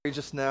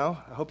Just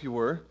now, I hope you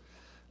were.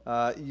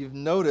 You've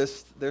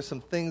noticed there's some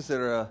things that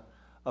are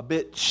a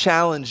bit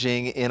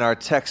challenging in our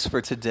text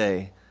for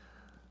today.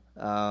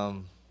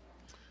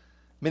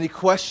 Many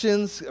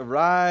questions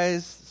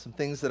arise, some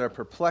things that are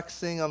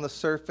perplexing on the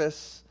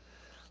surface.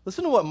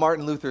 Listen to what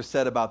Martin Luther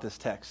said about this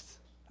text,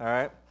 all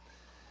right?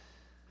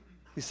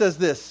 He says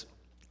this,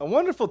 "A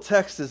wonderful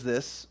text is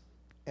this,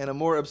 and a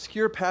more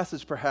obscure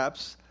passage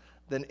perhaps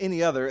than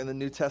any other in the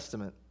New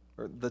Testament,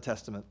 or the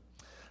Testament.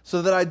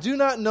 So that I do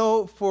not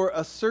know for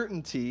a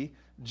certainty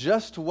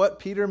just what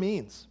Peter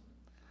means.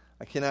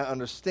 I cannot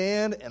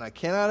understand and I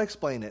cannot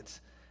explain it,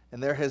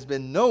 and there has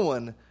been no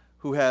one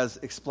who has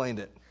explained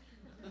it."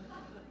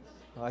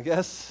 Well, I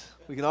guess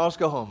we can all just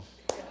go home.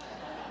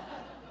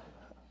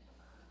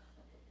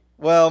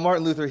 Well,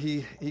 Martin Luther,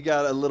 he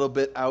got a little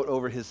bit out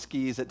over his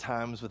skis at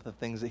times with the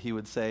things that he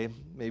would say,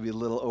 maybe a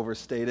little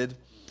overstated.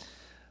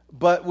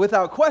 But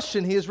without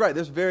question, he is right.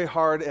 There's very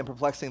hard and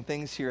perplexing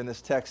things here in this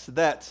text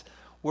that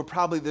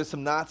there's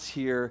some knots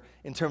here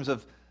in terms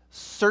of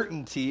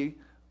certainty,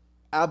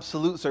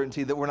 absolute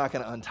certainty, that we're not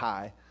going to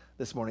untie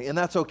this morning. And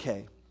that's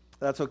okay.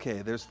 That's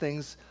okay. There's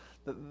things,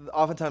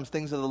 oftentimes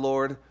things of the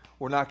Lord,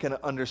 we're not going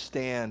to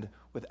understand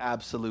with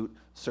absolute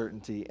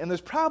certainty. And there's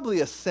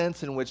probably a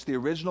sense in which the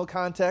original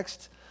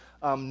context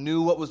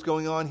knew what was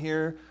going on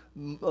here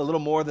a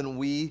little more than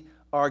we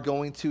are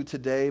going to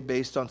today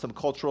based on some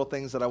cultural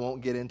things that I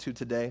won't get into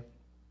today.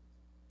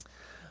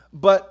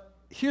 But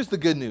here's the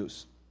good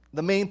news.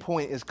 The main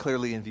point is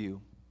clearly in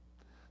view.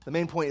 The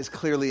main point is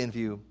clearly in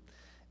view.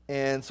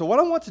 And so what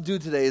I want to do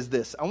today is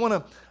this. I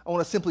want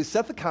to simply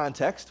set the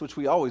context, which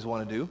we always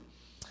want to do.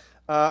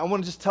 I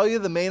want to just tell you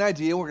the main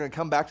idea. We're going to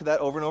come back to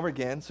that over and over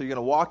again. So you're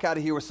going to walk out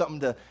of here with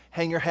something to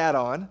hang your hat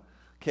on.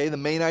 Okay, the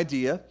main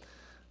idea.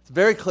 It's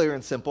very clear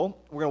and simple.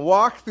 We're going to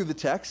walk through the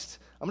text.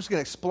 I'm just going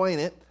to explain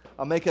it.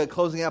 I'll make a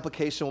closing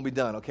application. We'll be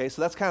done. Okay,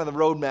 so that's kind of the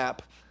roadmap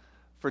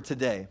for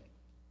today.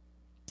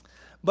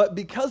 But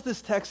because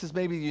this text is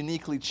maybe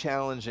uniquely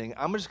challenging,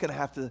 I'm just going to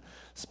have to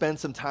spend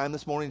some time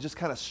this morning just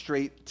kind of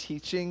straight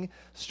teaching,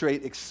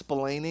 straight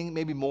explaining,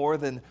 maybe more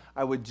than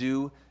I would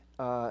do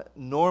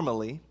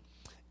normally.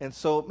 And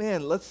so,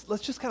 man, let's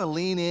just kind of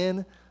lean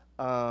in,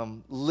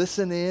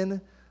 listen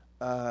in.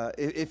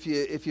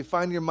 If you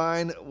find your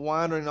mind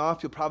wandering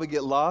off, you'll probably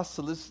get lost.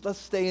 So let's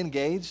stay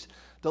engaged.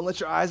 Don't let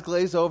your eyes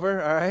glaze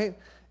over, all right?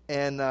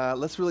 And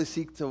let's really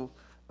seek to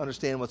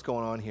understand what's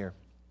going on here.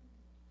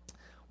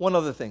 One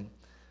other thing.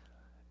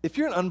 If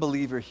you're an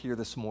unbeliever here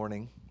this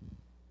morning,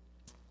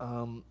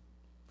 or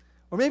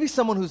maybe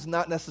someone who's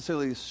not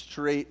necessarily a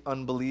straight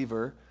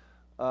unbeliever,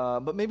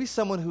 but maybe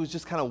someone who's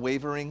just kind of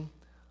wavering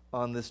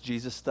on this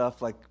Jesus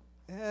stuff, like,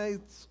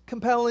 it's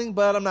compelling,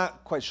 but I'm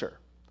not quite sure.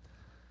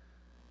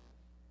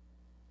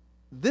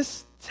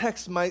 This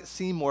text might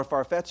seem more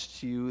far-fetched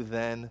to you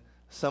than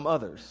some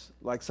others,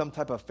 like some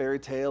type of fairy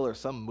tale or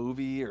some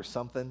movie or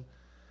something.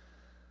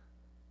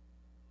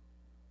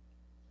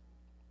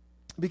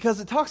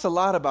 Because it talks a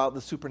lot about the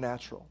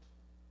supernatural.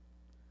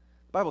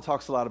 The Bible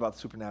talks a lot about the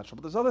supernatural,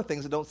 but there's other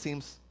things that don't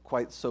seem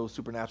quite so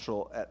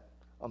supernatural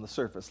on the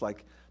surface,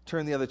 like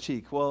turn the other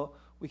cheek. Well,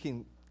 we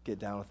can get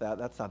down with that.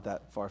 That's not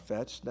that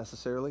far-fetched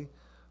necessarily.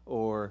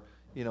 Or,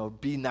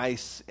 be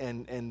nice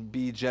and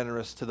be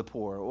generous to the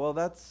poor. Well,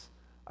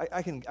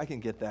 I can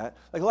get that.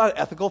 Like a lot of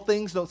ethical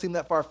things don't seem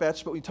that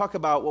far-fetched, but when you talk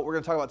about what we're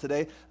going to talk about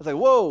today, it's like,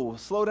 whoa,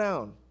 slow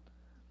down.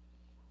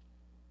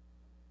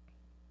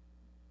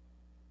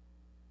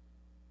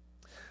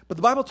 But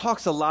the Bible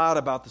talks a lot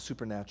about the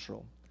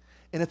supernatural.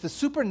 And if the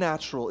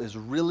supernatural is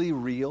really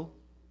real,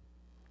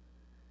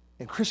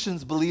 and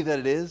Christians believe that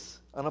it is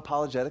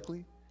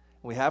unapologetically, and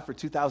we have for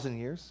 2,000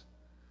 years,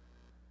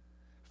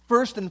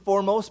 first and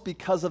foremost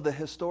because of the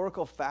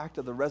historical fact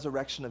of the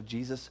resurrection of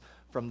Jesus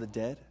from the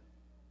dead,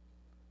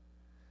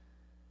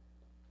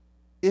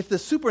 if the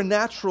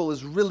supernatural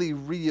is really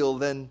real,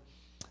 then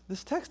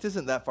this text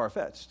isn't that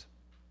far-fetched.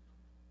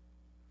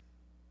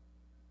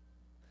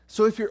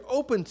 So if you're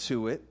open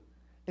to it,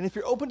 and if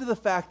you're open to the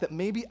fact that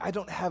maybe I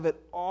don't have it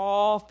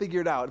all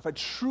figured out, if I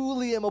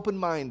truly am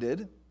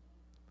open-minded,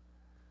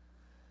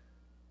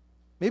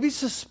 maybe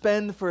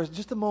suspend for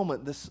just a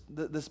moment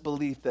this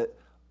belief that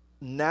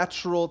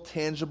natural,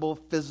 tangible,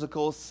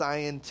 physical,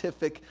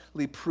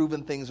 scientifically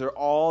proven things are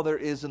all there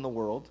is in the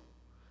world.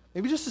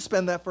 Maybe just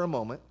suspend that for a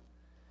moment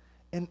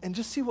and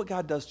just see what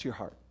God does to your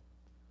heart.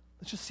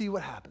 Let's just see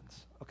what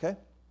happens, okay?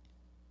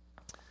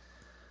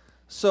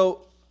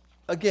 So,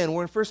 again,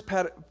 we're in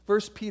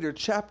 1 Peter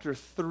chapter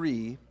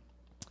 3,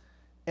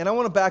 and I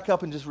want to back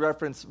up and just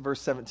reference verse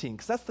 17,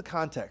 because that's the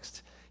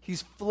context.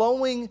 He's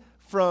flowing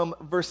from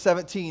verse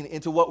 17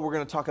 into what we're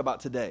going to talk about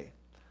today.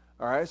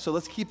 All right, so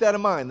let's keep that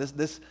in mind.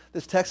 This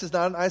text is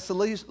not in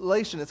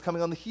isolation. It's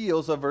coming on the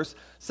heels of verse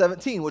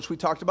 17, which we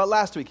talked about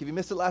last week. If you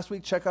missed it last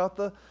week, check out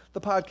the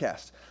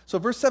podcast. So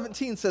verse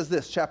 17 says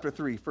this, chapter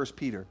 3, 1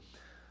 Peter.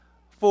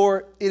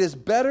 "For it is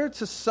better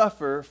to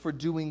suffer for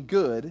doing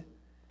good,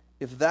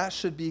 if that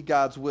should be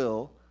God's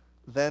will,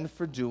 than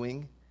for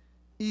doing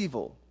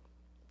evil."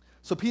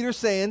 So Peter's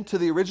saying to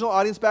the original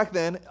audience back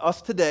then,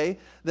 us today,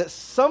 that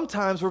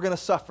sometimes we're going to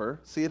suffer.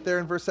 See it there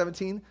in verse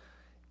 17?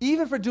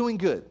 Even for doing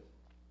good.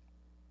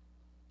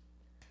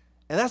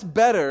 And that's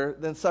better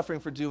than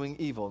suffering for doing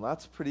evil. And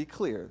that's pretty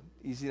clear,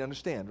 easy to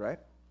understand, right?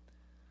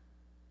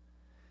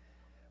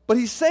 But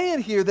he's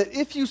saying here that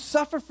if you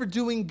suffer for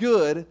doing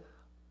good,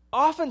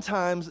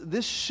 oftentimes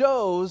this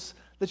shows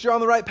that you're on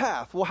the right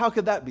path. Well, how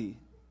could that be?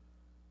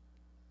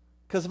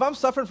 Because if I'm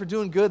suffering for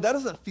doing good, that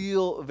doesn't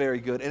feel very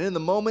good. And in the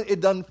moment, it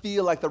doesn't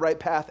feel like the right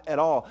path at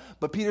all.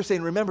 But Peter's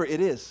saying, remember,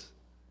 it is.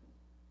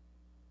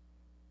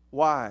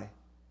 Why?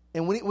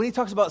 And when he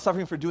talks about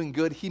suffering for doing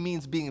good, he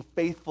means being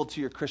faithful to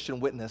your Christian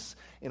witness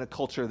in a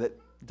culture that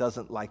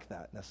doesn't like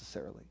that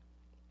necessarily.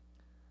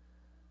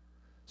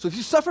 So if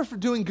you suffer for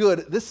doing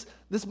good, this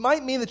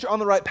might mean that you're on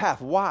the right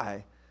path.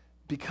 Why?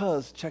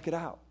 Because, check it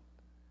out,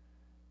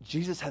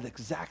 Jesus had the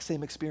exact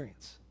same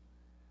experience.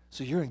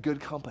 So you're in good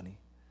company.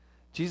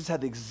 Jesus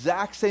had the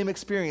exact same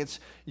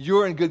experience.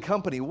 You're in good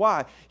company.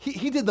 Why?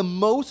 He did the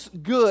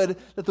most good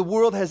that the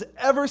world has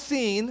ever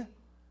seen,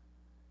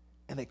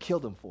 and they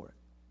killed him for it.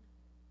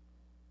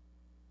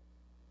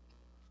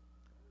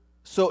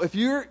 So if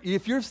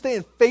you're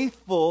staying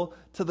faithful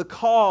to the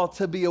call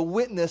to be a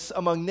witness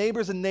among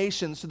neighbors and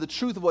nations to the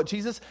truth of what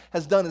Jesus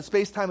has done in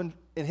space, time,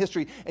 and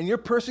history, and you're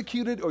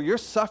persecuted or you're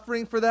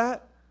suffering for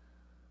that,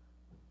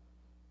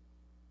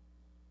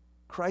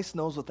 Christ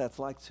knows what that's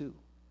like too.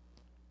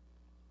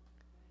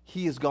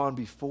 He has gone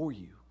before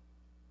you.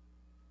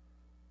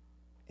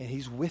 And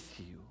he's with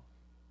you.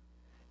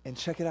 And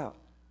check it out.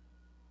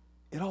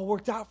 It all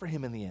worked out for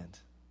him in the end.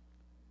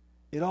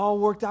 It all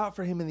worked out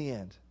for him in the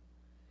end.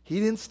 He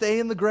didn't stay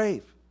in the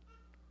grave.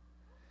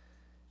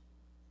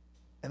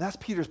 And that's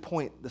Peter's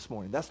point this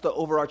morning. That's the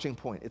overarching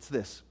point. It's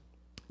this.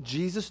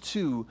 Jesus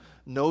too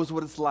knows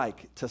what it's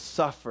like to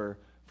suffer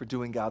for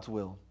doing God's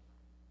will.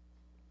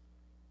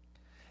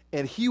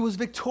 And he was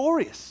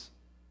victorious.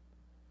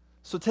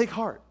 So take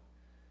heart.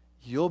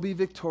 You'll be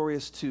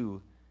victorious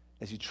too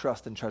as you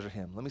trust and treasure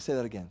him. Let me say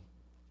that again.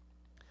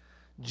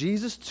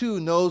 Jesus too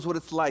knows what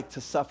it's like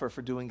to suffer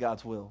for doing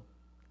God's will.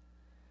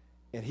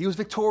 And he was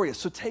victorious.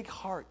 So take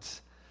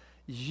heart.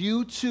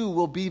 You too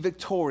will be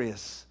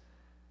victorious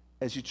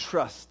as you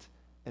trust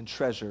and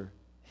treasure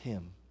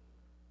him.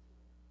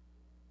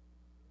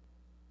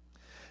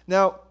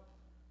 Now,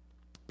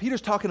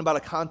 Peter's talking about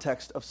a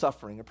context of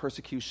suffering, a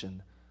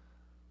persecution.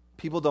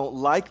 People don't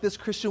like this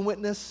Christian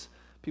witness.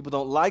 People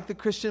don't like the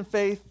Christian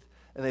faith.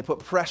 And they put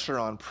pressure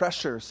on.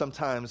 Pressure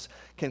sometimes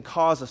can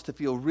cause us to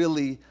feel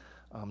really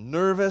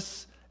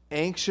nervous,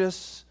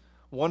 anxious,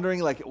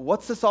 wondering, like,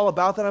 what's this all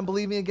about that I'm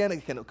believing again?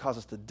 It can cause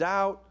us to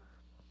doubt.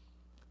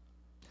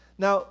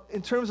 Now,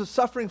 in terms of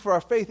suffering for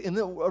our faith, in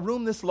a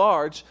room this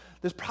large,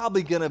 there's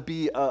probably going to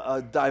be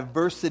a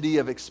diversity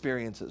of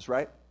experiences,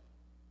 right?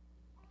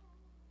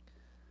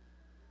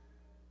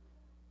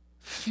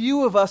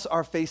 Few of us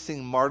are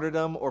facing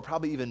martyrdom or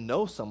probably even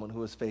know someone who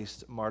has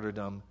faced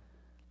martyrdom.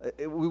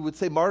 We would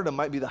say martyrdom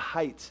might be the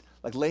height,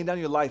 like laying down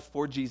your life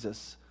for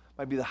Jesus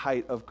might be the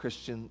height of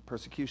Christian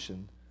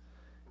persecution.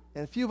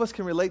 And a few of us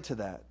can relate to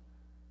that.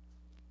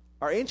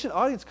 Our ancient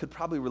audience could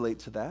probably relate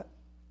to that.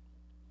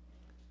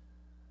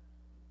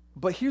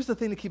 But here's the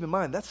thing to keep in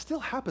mind. That still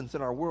happens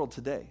in our world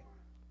today.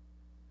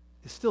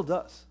 It still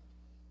does.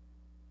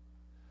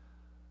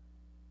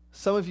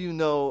 Some of you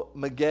know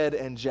Maged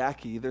and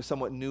Jackie. They're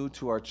somewhat new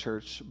to our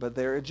church, but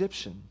they're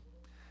Egyptian.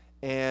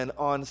 And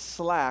on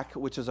Slack,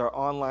 which is our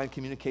online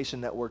communication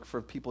network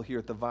for people here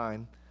at the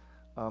Vine,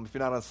 if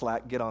you're not on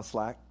Slack, get on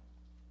Slack,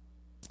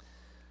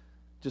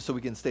 just so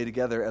we can stay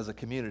together as a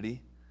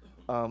community.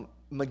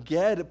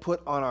 Maged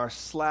put on our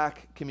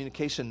Slack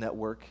communication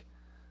network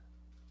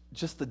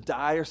just the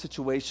dire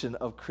situation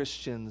of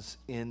Christians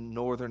in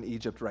northern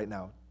Egypt right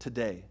now,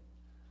 today.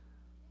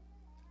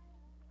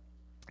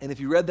 And if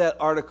you read that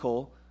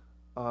article,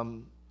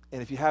 and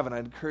if you haven't,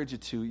 I'd encourage you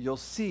to, you'll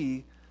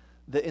see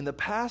that in the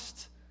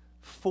past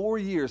 4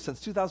 years,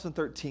 since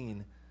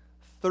 2013,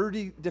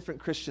 30 different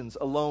Christians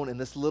alone in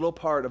this little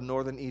part of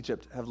northern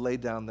Egypt have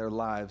laid down their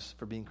lives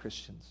for being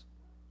Christians.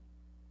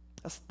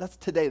 That's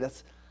today.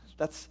 That's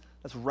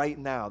right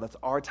now. That's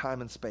our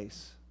time and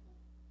space.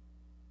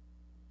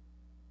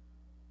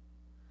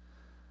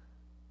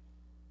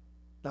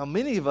 Now,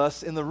 many of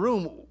us in the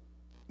room,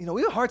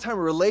 we have a hard time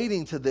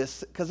relating to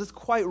this because it's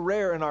quite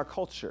rare in our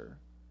culture.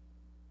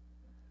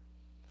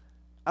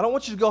 I don't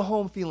want you to go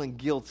home feeling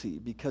guilty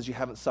because you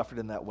haven't suffered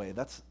in that way.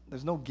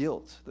 There's no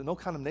guilt. There's no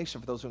condemnation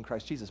for those who are in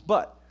Christ Jesus.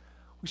 But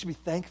we should be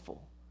thankful.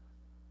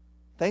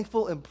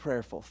 Thankful and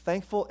prayerful.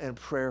 Thankful and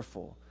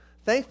prayerful.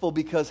 Thankful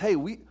because, hey,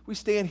 we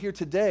stand here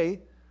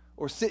today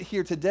or sit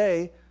here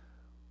today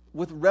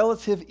with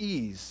relative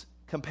ease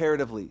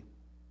comparatively,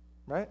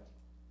 right?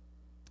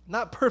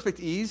 Not perfect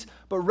ease,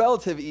 but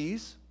relative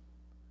ease.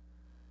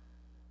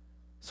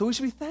 So we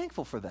should be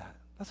thankful for that.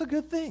 That's a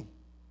good thing.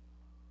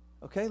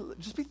 Okay?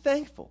 Just be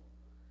thankful.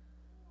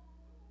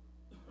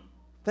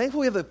 Thankful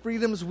we have the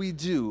freedoms we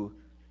do,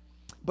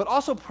 but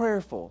also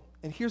prayerful.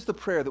 And here's the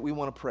prayer that we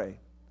want to pray.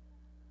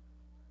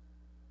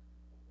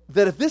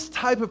 that if this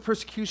type of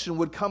persecution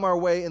would come our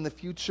way in the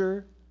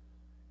future,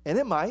 and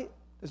it might,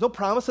 there's no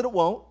promise that it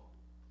won't,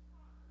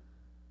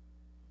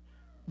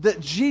 that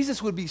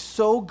Jesus would be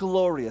so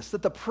glorious,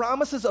 that the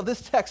promises of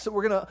this text that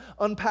we're going to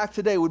unpack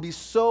today would be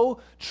so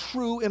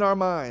true in our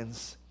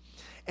minds.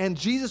 And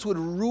Jesus would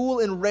rule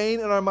and reign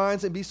in our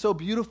minds and be so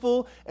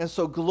beautiful and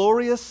so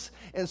glorious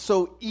and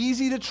so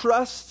easy to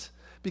trust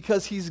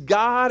because he's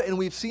God and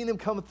we've seen him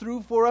come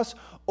through for us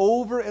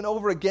over and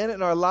over again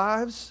in our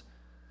lives,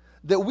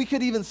 that we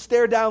could even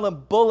stare down a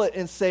bullet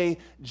and say,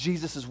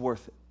 Jesus is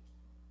worth it.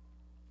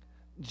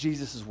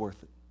 Jesus is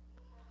worth it.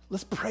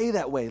 Let's pray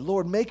that way.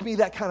 Lord, make me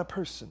that kind of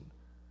person.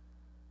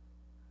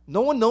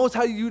 No one knows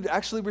how you'd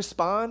actually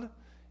respond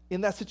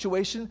in that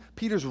situation.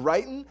 Peter's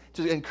writing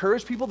to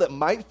encourage people that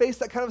might face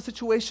that kind of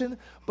situation,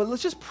 but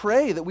let's just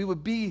pray that we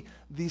would be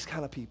these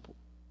kind of people.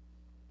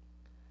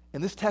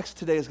 And this text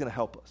today is going to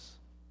help us,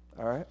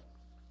 all right?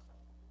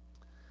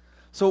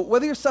 So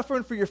whether you're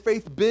suffering for your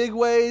faith big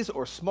ways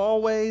or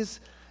small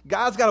ways,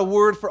 God's got a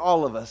word for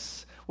all of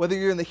us. Whether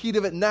you're in the heat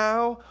of it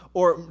now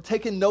or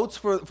taking notes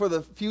for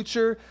the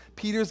future,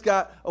 Peter's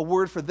got a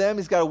word for them.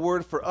 He's got a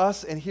word for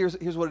us. And here's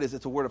what it is.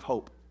 It's a word of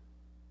hope.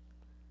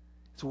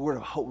 It's a word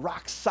of hope.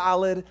 Rock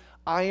solid,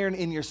 iron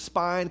in your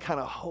spine kind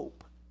of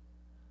hope.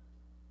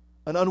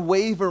 An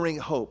unwavering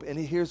hope. And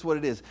here's what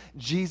it is.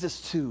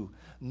 Jesus, too,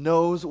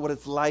 knows what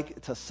it's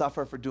like to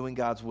suffer for doing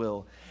God's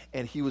will.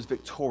 And he was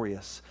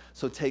victorious.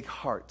 So take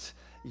heart.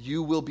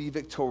 You will be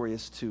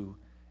victorious, too,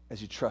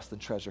 as you trust and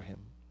treasure him.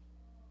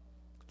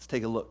 Let's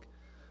take a look.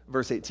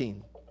 Verse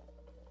 18.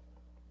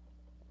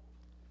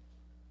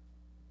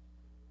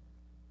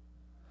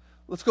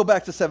 Let's go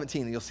back to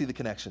 17 and you'll see the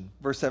connection.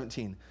 Verse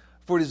 17.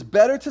 For it is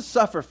better to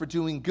suffer for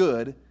doing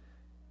good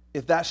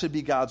if that should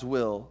be God's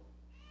will.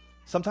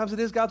 Sometimes it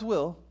is God's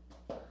will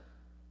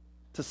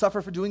to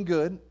suffer for doing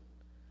good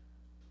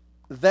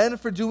than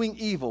for doing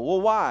evil.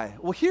 Well, why?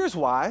 Well, here's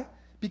why.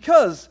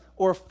 Because,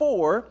 or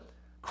for,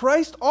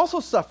 Christ also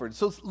suffered.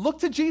 So look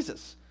to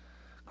Jesus.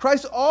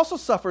 Christ also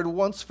suffered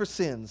once for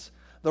sins,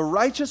 the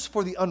righteous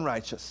for the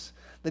unrighteous,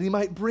 that he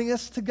might bring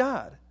us to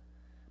God,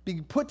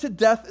 being put to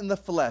death in the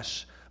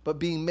flesh, but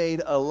being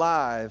made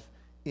alive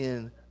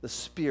in the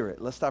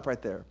spirit. Let's stop right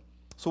there.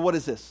 So what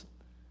is this?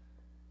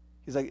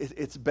 He's like,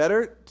 it's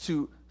better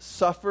to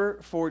suffer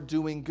for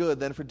doing good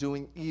than for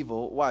doing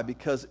evil. Why?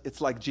 Because it's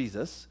like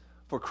Jesus.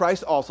 For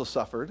Christ also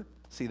suffered.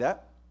 See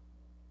that?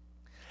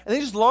 And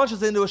he just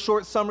launches into a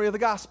short summary of the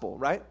gospel,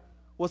 right?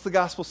 What's the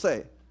gospel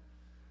say?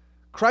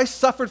 Christ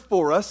suffered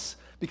for us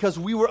because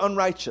we were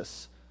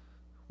unrighteous.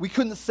 We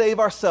couldn't save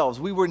ourselves.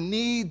 We were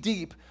knee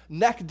deep,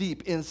 neck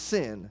deep in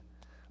sin.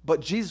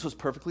 But Jesus was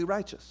perfectly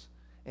righteous,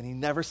 and he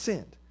never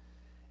sinned.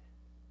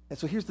 And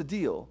so here's the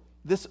deal.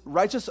 This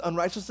righteous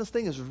unrighteousness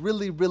thing is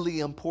really,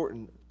 really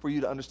important for you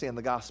to understand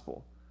the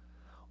gospel.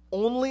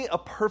 Only a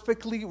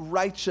perfectly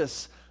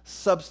righteous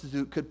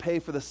substitute could pay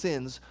for the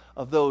sins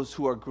of those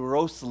who are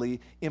grossly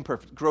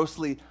imperfect,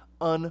 grossly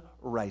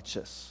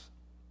unrighteous.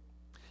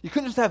 You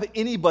couldn't just have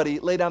anybody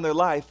lay down their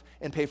life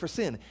and pay for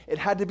sin. It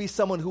had to be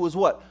someone who was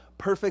what?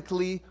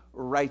 Perfectly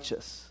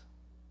righteous.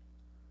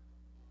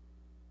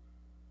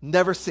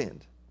 Never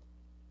sinned.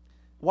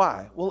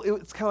 Why? Well,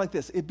 it's kind of like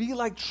this. It'd be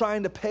like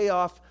trying to pay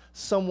off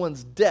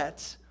someone's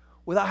debt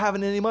without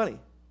having any money.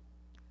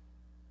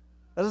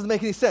 That doesn't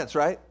make any sense,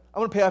 right? I'm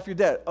going to pay off your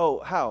debt.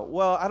 Oh, how?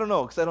 Well, I don't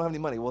know because I don't have any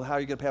money. Well, how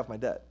are you going to pay off my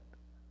debt?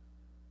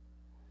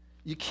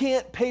 You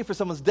can't pay for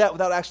someone's debt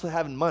without actually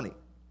having money.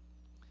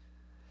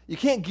 You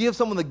can't give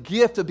someone the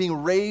gift of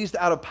being raised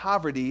out of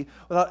poverty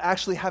without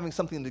actually having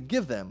something to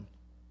give them.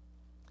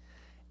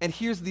 And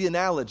here's the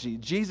analogy.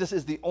 Jesus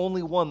is the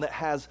only one that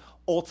has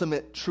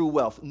ultimate true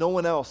wealth. No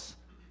one else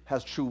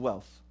has true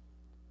wealth.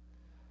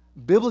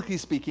 Biblically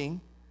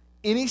speaking,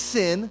 any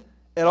sin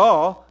at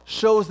all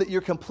shows that you're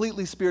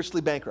completely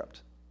spiritually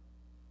bankrupt.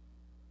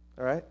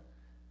 All right?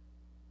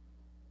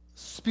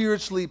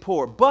 Spiritually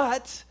poor,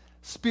 but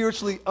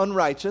spiritually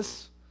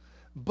unrighteous.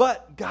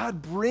 But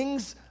God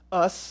brings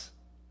us,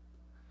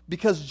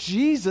 because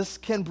Jesus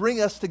can bring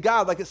us to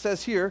God, like it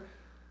says here,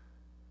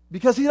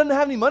 because he doesn't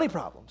have any money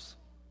problems.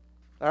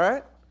 All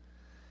right?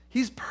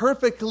 He's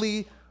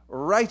perfectly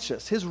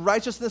righteous. His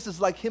righteousness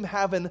is like him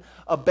having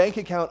a bank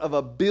account of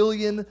 $1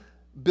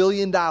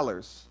 billion.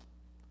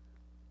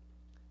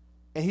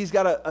 And he's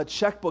got a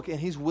checkbook, and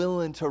he's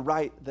willing to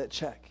write that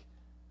check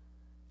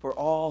for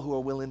all who are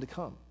willing to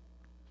come.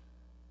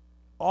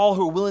 All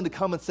who are willing to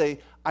come and say,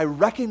 I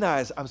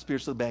recognize I'm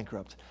spiritually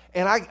bankrupt.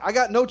 And I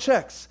got no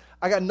checks.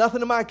 I got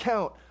nothing in my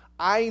account.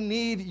 I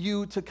need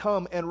you to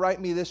come and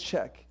write me this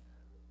check.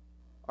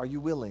 Are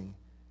you willing?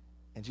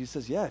 And Jesus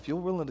says, yeah, if you're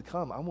willing to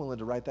come, I'm willing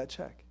to write that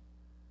check.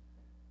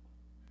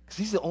 Because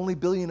he's the only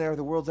billionaire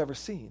the world's ever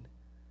seen.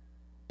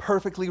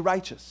 Perfectly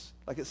righteous,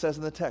 like it says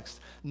in the text.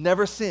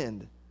 Never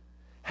sinned.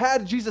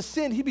 Had Jesus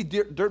sinned, he'd be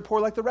dirt poor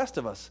like the rest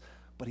of us.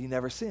 But he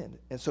never sinned.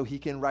 And so he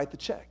can write the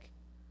check.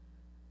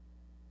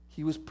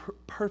 He was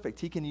perfect.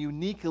 He can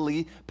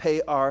uniquely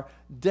pay our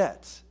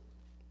debts.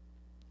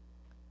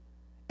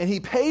 And he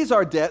pays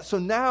our debt, so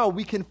now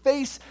we can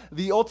face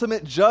the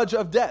ultimate judge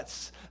of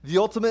debts, the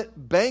ultimate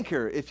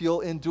banker, if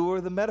you'll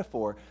endure the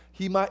metaphor.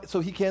 He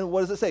can,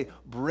 what does it say?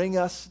 Bring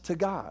us to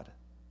God.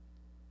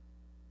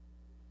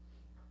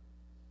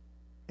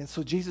 And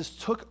so Jesus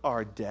took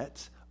our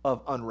debt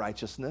of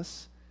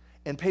unrighteousness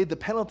and paid the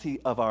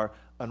penalty of our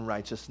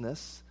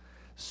unrighteousness,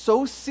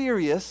 so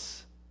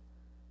serious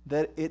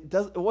that it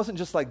wasn't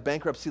just like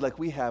bankruptcy like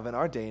we have in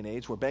our day and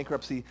age, where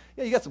bankruptcy,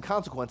 yeah, you got some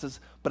consequences,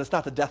 but it's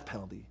not the death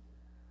penalty.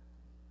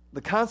 The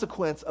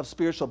consequence of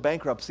spiritual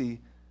bankruptcy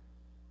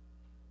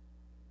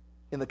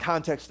in the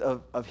context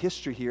of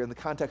history here, in the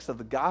context of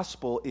the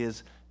gospel,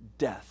 is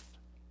death.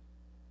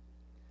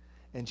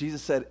 And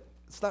Jesus said,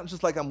 it's not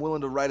just like I'm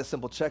willing to write a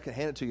simple check and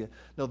hand it to you.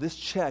 No, this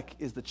check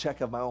is the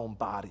check of my own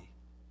body,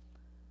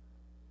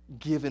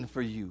 given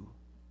for you,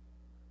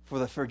 for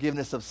the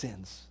forgiveness of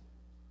sins.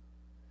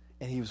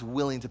 And he was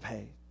willing to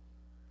pay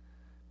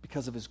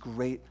because of his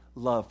great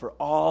love for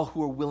all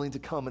who are willing to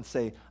come and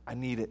say, I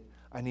need it,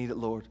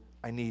 Lord,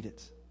 I need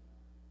it.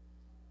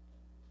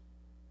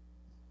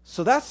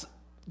 So that's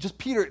just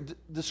Peter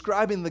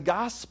describing the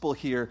gospel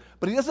here,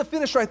 but he doesn't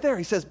finish right there.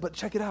 He says, but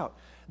check it out.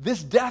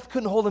 This death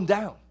couldn't hold him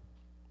down.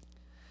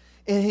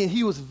 And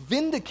he was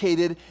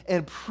vindicated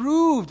and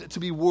proved to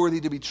be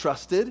worthy to be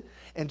trusted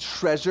and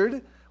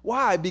treasured.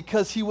 Why?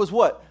 Because he was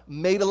what?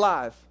 Made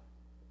alive.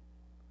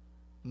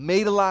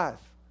 Made alive.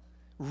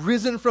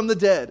 Risen from the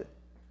dead.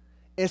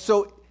 And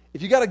so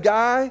if you got a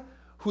guy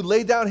who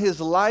laid down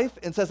his life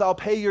and says, I'll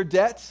pay your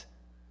debt,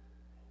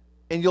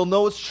 and you'll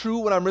know it's true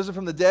when I'm risen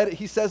from the dead,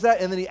 he says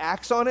that and then he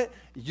acts on it,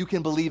 you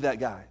can believe that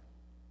guy.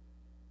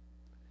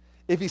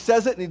 If he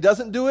says it and he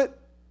doesn't do it,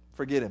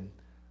 forget him.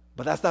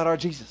 But that's not our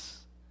Jesus.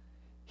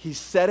 He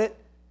said it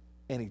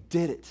and he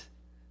did it.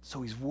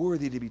 So he's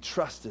worthy to be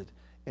trusted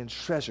and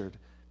treasured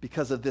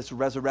because of this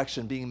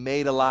resurrection, being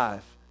made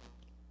alive.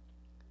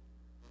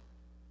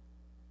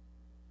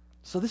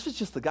 So this is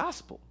just the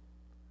gospel.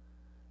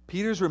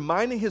 Peter's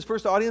reminding his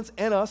first audience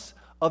and us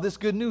of this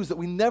good news that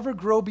we never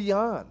grow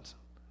beyond.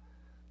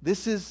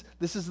 This is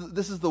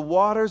the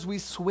waters we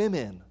swim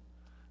in,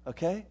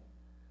 okay?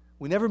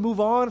 We never move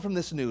on from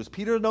this news.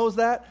 Peter knows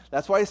that.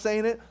 That's why he's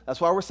saying it. That's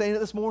why we're saying it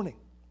this morning.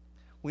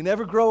 We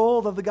never grow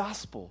old of the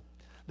gospel.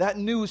 That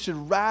news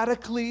should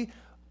radically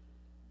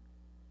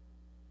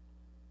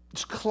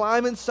just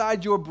climb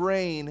inside your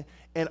brain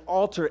and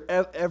alter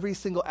every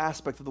single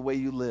aspect of the way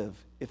you live,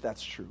 if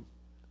that's true,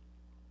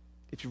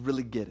 if you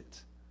really get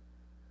it.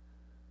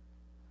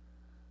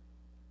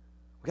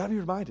 We got to be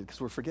reminded because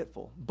we're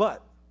forgetful.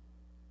 But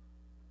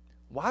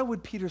why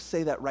would Peter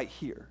say that right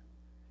here?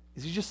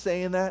 Is he just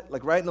saying that,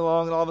 like writing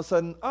along and all of a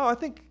sudden, oh, I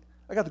think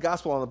I got the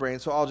gospel on the brain,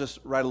 so I'll just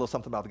write a little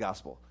something about the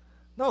gospel?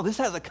 No, this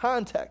has a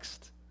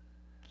context.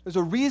 There's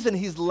a reason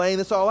he's laying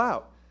this all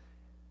out.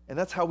 And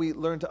that's how we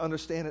learn to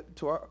understand it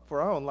for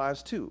our own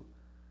lives too.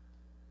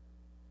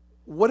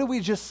 What did we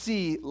just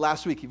see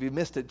last week? If you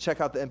missed it,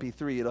 check out the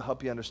MP3. It'll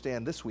help you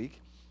understand this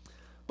week.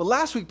 But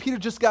last week, Peter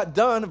just got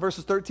done,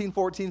 verses 13,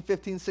 14,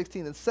 15,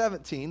 16, and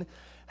 17,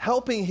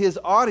 helping his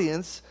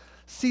audience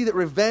see that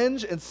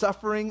revenge in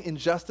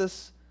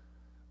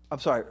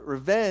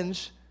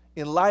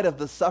light of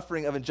the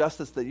suffering of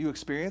injustice that you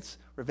experience,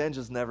 revenge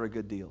is never a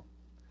good deal.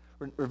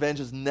 Revenge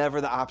is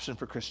never the option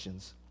for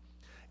Christians.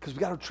 Because we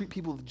got to treat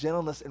people with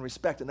gentleness and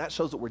respect, and that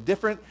shows that we're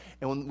different,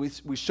 and when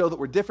we show that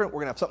we're different, we're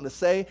going to have something to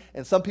say,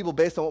 and some people,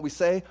 based on what we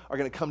say, are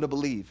going to come to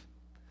believe.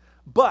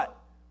 But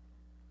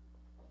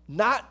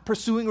not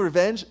pursuing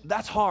revenge,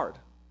 that's hard.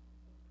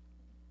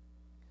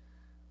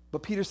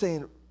 But Peter's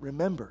saying,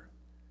 remember,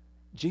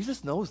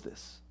 Jesus knows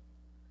this.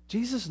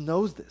 Jesus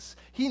knows this.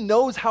 He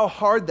knows how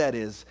hard that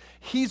is.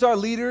 He's our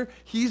leader.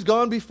 He's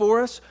gone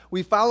before us.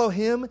 We follow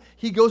him.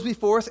 He goes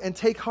before us, and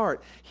take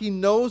heart. He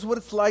knows what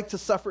it's like to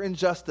suffer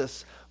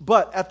injustice.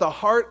 But at the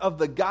heart of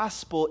the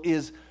gospel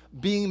is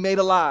being made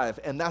alive,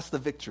 and that's the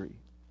victory.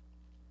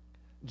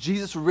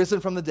 Jesus risen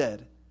from the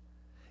dead.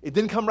 It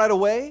didn't come right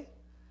away,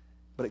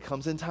 but it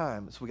comes in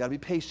time. So we got to be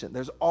patient.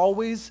 There's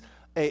always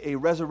a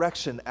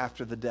resurrection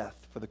after the death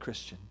for the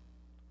Christian.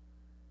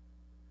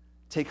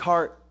 Take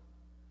heart.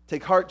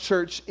 Take heart,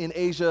 church in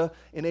Asia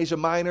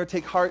Minor.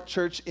 Take heart,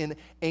 church in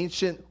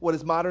ancient, what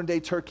is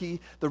modern-day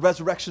Turkey. The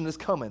resurrection is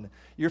coming.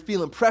 You're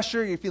feeling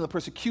pressure. You're feeling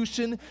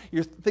persecution.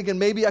 You're thinking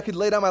maybe I could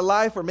lay down my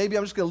life, or maybe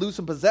I'm just going to lose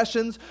some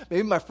possessions.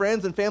 Maybe my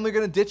friends and family are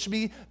going to ditch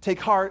me.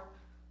 Take heart.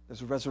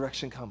 There's a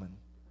resurrection coming.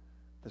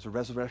 There's a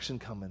resurrection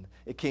coming.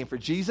 It came for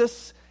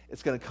Jesus.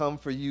 It's going to come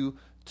for you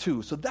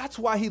too. So that's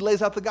why he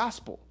lays out the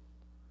gospel.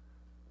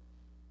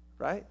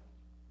 Right?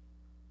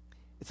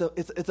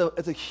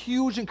 It's a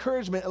huge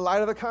encouragement in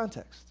light of the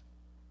context.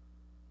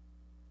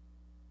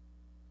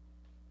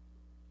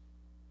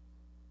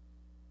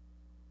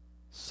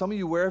 Some of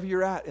you, wherever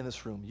you're at in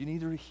this room, you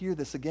need to hear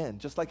this again,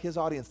 just like his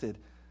audience did.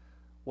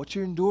 What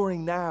you're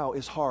enduring now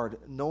is hard.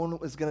 No one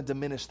is going to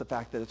diminish the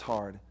fact that it's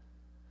hard.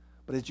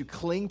 But as you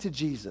cling to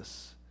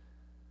Jesus,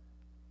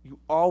 you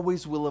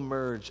always will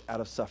emerge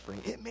out of suffering.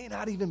 It may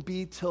not even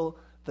be till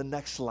the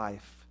next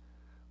life.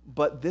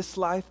 But this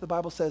life, the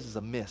Bible says, is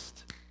a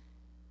mist.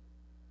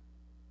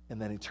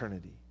 and then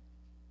eternity.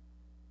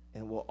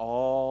 And it will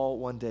all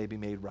one day be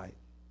made right.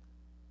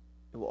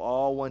 It will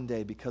all one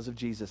day, because of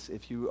Jesus,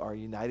 if you are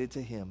united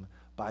to him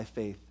by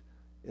faith,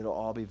 it'll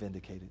all be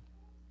vindicated.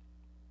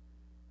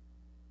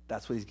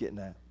 That's what he's getting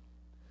at.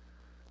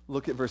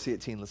 Look at verse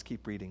 18. Let's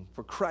keep reading.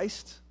 For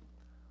Christ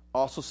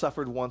also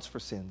suffered once for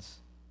sins.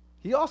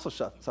 He also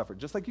suffered,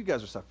 just like you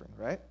guys are suffering,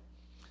 right?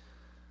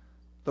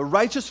 The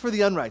righteous for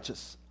the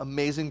unrighteous.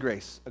 Amazing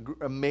grace,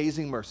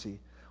 amazing mercy.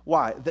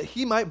 Why? That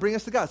he might bring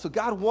us to God. So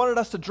God wanted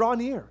us to draw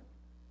near.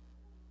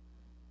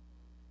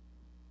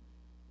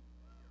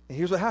 And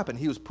here's what happened.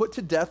 He was put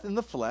to death in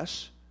the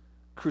flesh,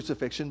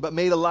 crucifixion, but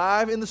made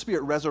alive in the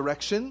spirit,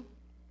 resurrection.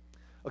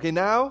 Okay,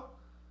 now,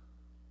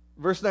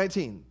 verse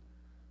 19.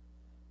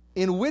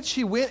 In which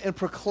he went and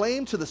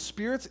proclaimed to the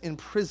spirits in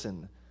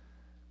prison,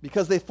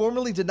 because they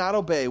formerly did not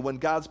obey when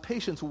God's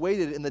patience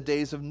waited in the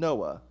days of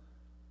Noah,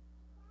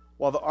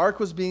 while the ark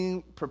was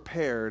being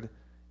prepared,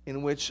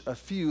 in which a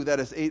few, that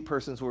is 8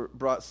 persons, were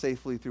brought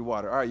safely through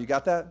water. All right, you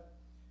got that?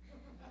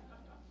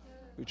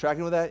 You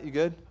tracking with that? You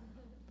good?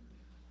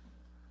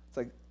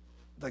 It's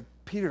like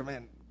Peter,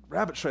 man,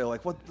 rabbit trail.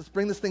 Like, what? Let's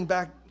bring this thing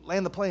back,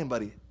 land the plane,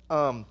 buddy.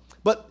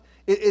 But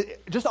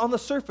it just on the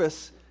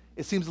surface,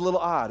 it seems a little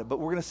odd. But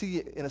we're going to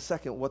see in a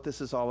second what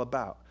this is all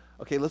about.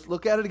 Okay, let's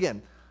look at it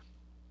again.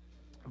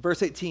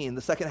 Verse 18,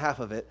 the second half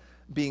of it,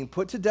 being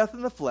put to death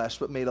in the flesh,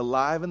 but made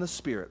alive in the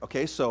spirit.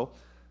 Okay, so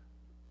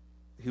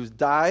he was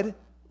died,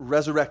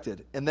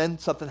 resurrected, and then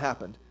something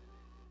happened.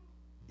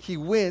 He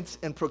went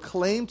and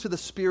proclaimed to the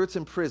spirits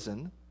in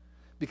prison,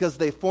 because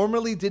they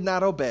formerly did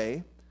not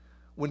obey,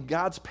 when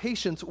God's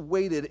patience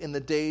waited in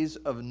the days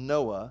of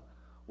Noah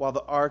while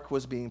the ark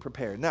was being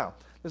prepared. Now,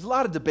 there's a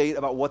lot of debate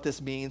about what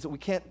this means. We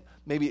can't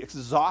maybe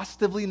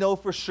exhaustively know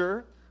for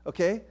sure,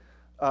 okay?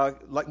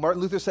 Like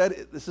Martin Luther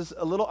said, this is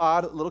a little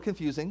odd, a little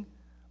confusing,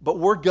 but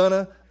we're going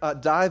to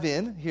dive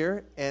in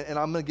here, and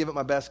I'm going to give it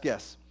my best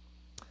guess.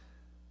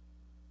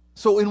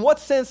 So in what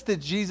sense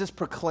did Jesus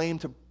proclaim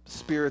to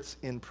spirits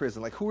in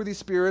prison? Like, who are these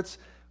spirits?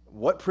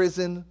 What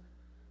prison?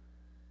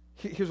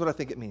 Here's what I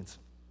think it means.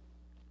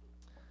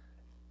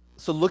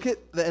 So look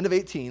at the end of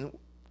 18.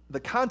 The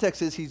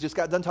context is he just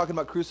got done talking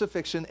about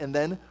crucifixion and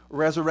then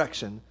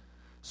resurrection.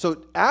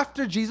 So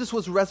after Jesus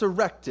was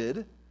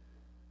resurrected,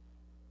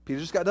 Peter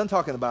just got done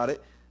talking about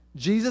it,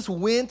 Jesus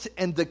went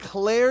and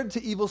declared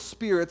to evil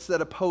spirits that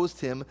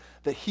opposed him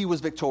that he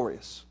was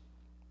victorious.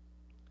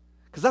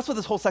 Because that's what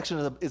this whole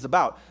section is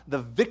about. The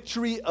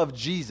victory of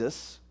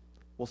Jesus.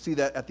 We'll see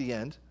that at the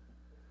end.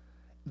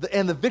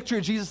 And the victory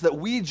of Jesus that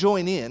we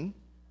join in.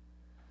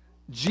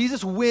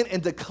 Jesus went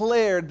and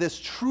declared this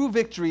true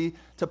victory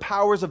to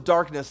powers of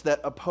darkness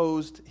that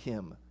opposed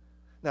him.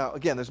 Now,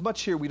 again, there's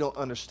much here we don't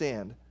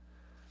understand.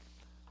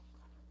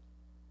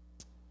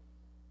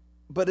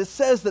 But it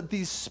says that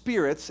these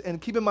spirits, and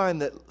keep in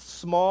mind that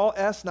small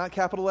s, not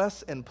capital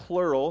S, and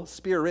plural,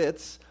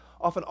 spirits,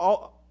 often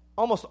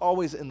almost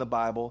always in the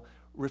Bible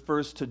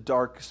refers to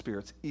dark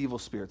spirits, evil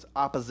spirits,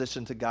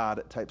 opposition to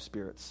God type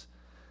spirits.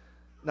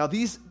 Now,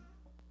 these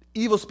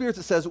evil spirits,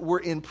 it says, were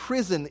in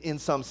prison in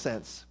some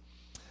sense.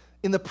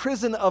 In the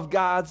prison of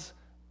God's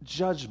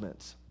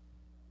judgment.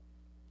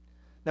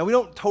 Now, we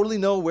don't totally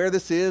know where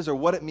this is or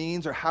what it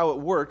means or how it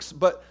works,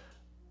 but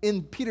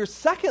in Peter's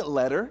second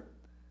letter,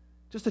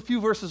 just a few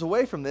verses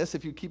away from this,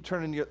 if you keep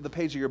turning the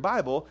page of your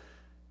Bible,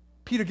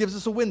 Peter gives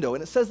us a window,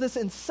 and it says this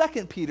in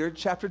 2 Peter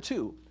chapter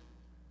 2.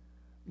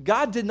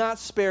 God did not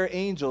spare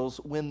angels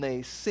when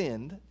they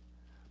sinned,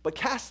 but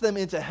cast them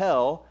into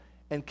hell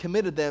and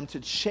committed them to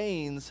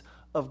chains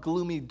of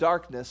gloomy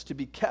darkness to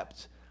be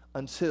kept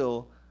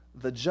until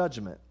the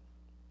judgment.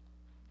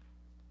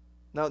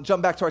 Now,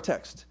 jump back to our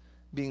text.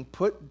 Being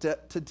put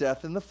to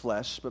death in the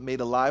flesh, but made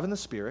alive in the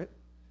spirit,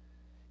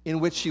 in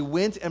which he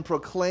went and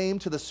proclaimed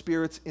to the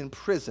spirits in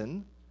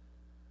prison,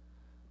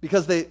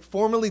 because they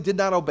formerly did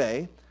not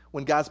obey,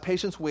 when God's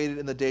patience waited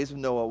in the days of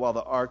Noah while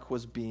the ark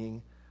was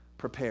being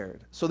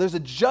prepared. So there's a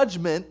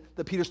judgment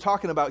that Peter's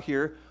talking about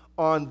here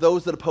on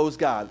those that oppose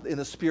God in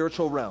the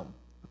spiritual realm,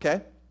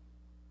 okay?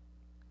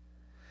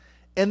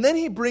 And then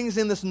he brings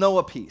in this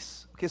Noah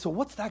piece. Okay, so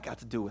what's that got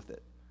to do with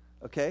it?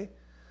 Okay?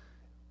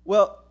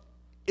 Well,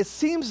 it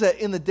seems that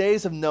in the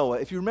days of Noah,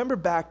 if you remember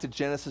back to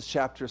Genesis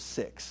chapter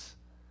 6,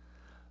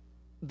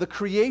 the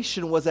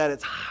creation was at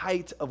its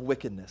height of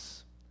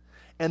wickedness.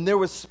 And there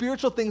was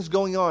spiritual things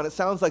going on. It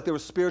sounds like there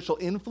was spiritual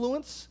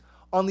influence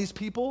on these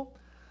people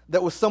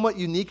that was somewhat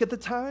unique at the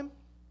time.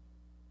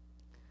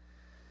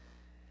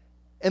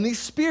 And these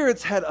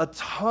spirits had a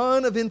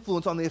ton of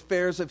influence on the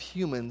affairs of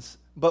humans.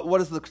 But what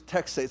does the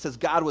text say? It says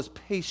God was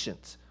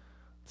patient.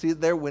 See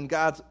there, when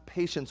God's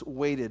patience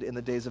waited in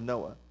the days of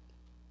Noah.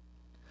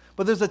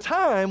 But there's a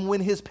time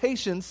when his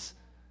patience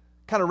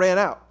kind of ran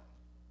out.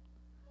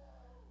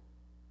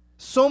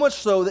 So much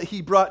so that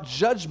he brought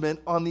judgment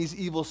on these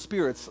evil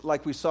spirits,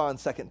 like we saw in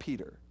 2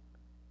 Peter.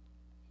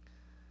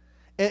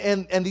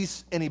 And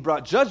he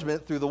brought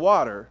judgment through the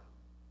water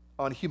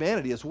on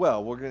humanity as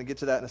well. We're going to get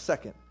to that in a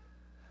second.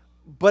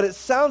 But it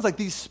sounds like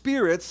these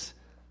spirits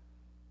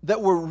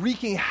that were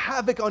wreaking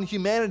havoc on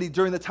humanity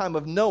during the time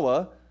of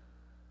Noah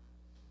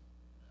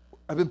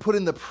have been put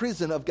in the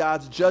prison of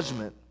God's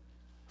judgment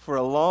for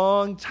a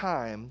long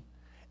time.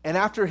 And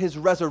after his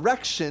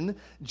resurrection,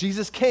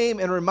 Jesus came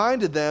and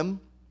reminded them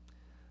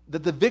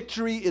that the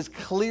victory is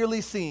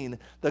clearly seen.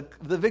 The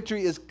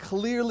victory is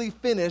clearly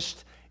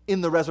finished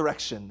in the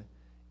resurrection.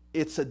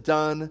 It's a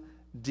done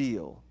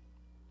deal.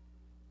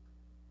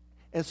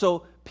 And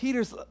so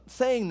Peter's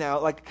saying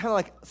now,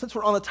 since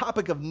we're on the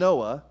topic of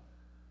Noah,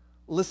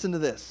 listen to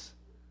this.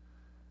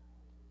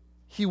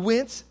 He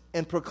went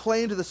and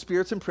proclaimed to the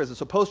spirits in prison.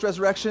 So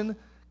post-resurrection,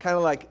 kind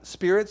of like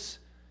spirits,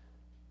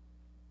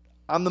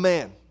 I'm the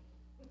man.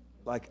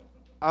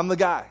 I'm the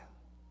guy.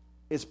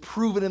 It's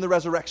proven in the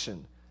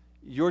resurrection.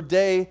 Your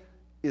day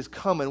is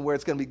coming where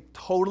it's going to be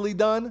totally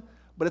done,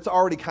 but it's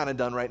already kind of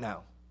done right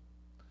now.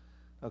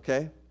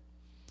 Okay?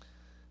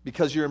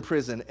 Because you're in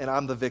prison and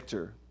I'm the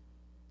victor.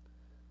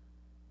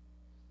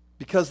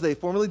 Because they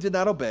formerly did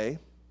not obey,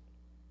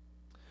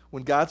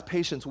 when God's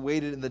patience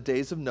waited in the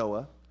days of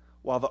Noah,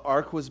 while the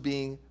ark was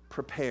being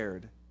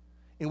prepared,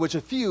 in which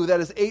a few, that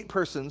is 8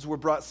 persons, were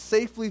brought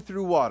safely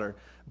through water.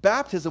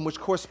 Baptism, which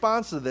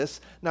corresponds to this,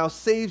 now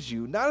saves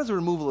you, not as a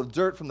removal of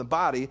dirt from the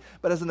body,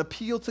 but as an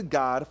appeal to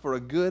God for a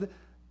good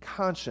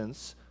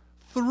conscience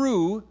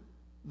through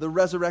the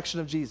resurrection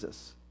of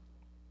Jesus.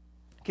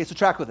 Okay, so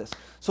track with this.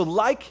 So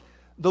like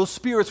those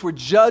spirits were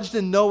judged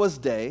in Noah's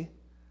day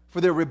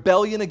for their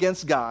rebellion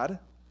against God,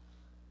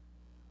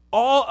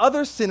 all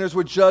other sinners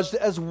were judged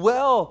as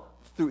well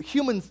through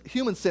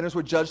human sinners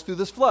were judged through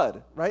this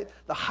flood, right?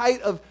 The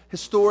height of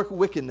historic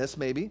wickedness,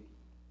 maybe.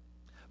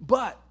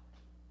 But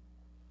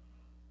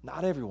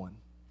not everyone.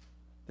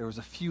 There was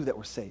a few that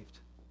were saved.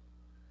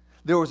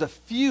 There was a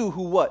few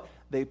who what?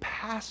 They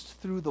passed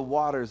through the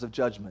waters of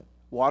judgment.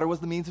 Water was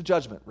the means of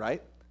judgment,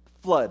 right?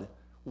 Flood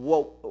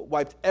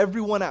wiped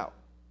everyone out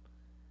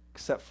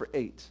except for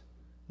 8.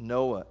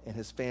 Noah and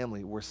his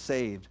family were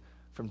saved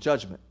from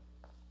judgment.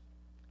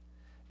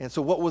 And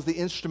so what was the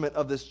instrument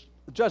of this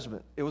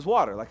judgment? It was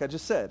water, like I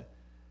just said.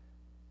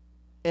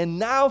 And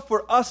now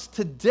for us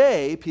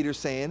today, Peter's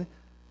saying,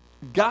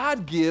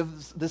 God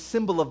gives the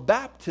symbol of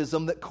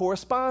baptism that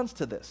corresponds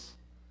to this,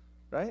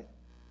 right?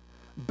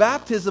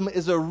 Baptism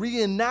is a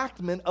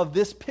reenactment of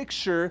this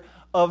picture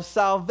of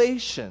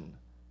salvation,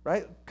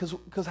 right?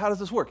 Because how does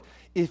this work?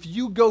 If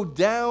you go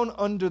down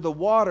under the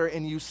water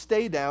and you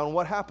stay down,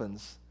 what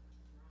happens?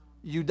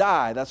 You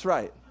die, that's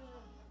right.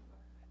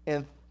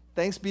 And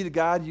thanks be to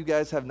God, you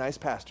guys have nice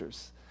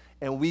pastors.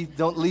 And we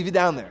don't leave you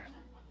down there.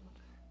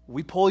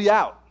 We pull you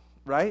out,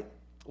 right?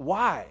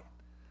 Why?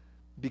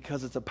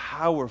 Because it's a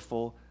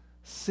powerful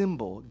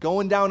symbol.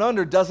 Going down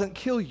under doesn't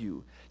kill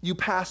you. You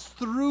pass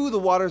through the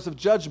waters of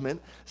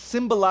judgment,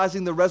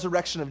 symbolizing the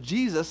resurrection of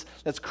Jesus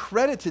that's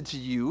credited to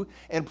you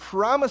and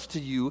promised to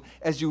you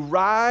as you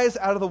rise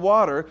out of the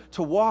water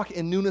to walk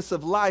in newness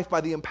of life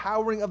by the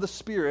empowering of the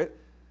Spirit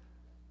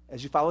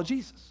as you follow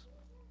Jesus.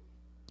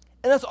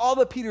 And that's all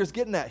that Peter is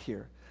getting at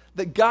here.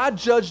 That God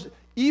judged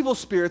evil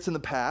spirits in the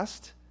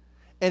past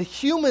and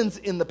humans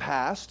in the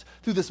past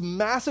through this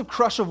massive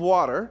crush of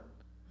water.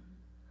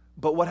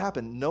 But what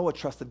happened? Noah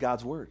trusted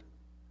God's word.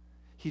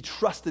 He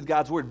trusted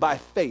God's word by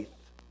faith.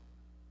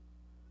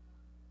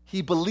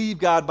 He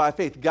believed God by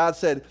faith. God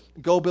said,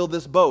 go build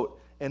this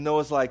boat. And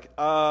Noah's like,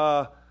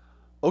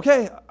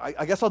 okay,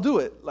 I guess I'll do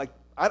it.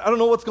 I don't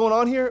know what's going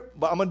on here,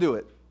 but I'm going to do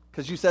it.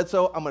 Because you said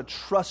so, I'm going to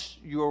trust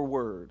your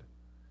word.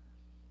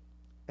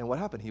 And what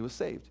happened? He was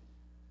saved.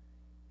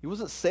 He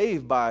wasn't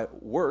saved by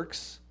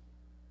works.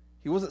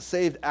 He wasn't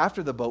saved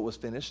after the boat was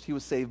finished. He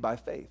was saved by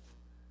faith.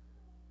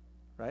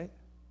 Right?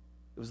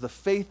 It was the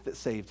faith that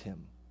saved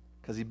him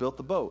because he built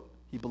the boat.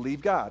 He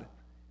believed God.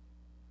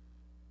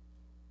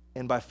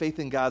 And by faith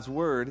in God's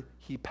word,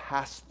 he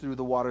passed through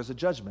the waters of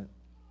judgment.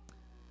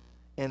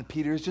 And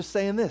Peter is just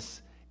saying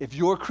this. If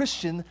you're a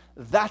Christian,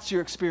 that's your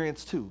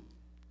experience too.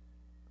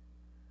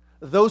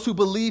 Those who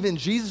believe in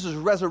Jesus'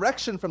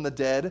 resurrection from the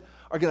dead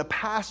are going to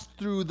pass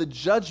through the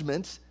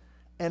judgment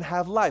and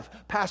have life.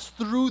 Pass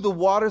through the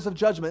waters of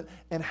judgment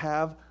and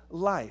have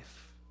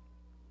life.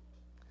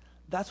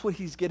 That's what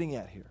he's getting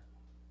at here.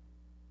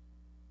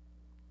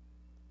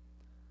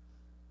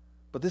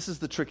 But this is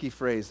the tricky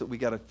phrase that we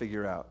got to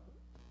figure out.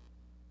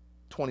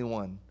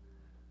 21.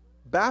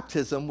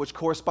 Baptism, which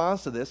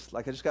corresponds to this,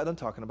 like I just got done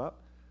talking about.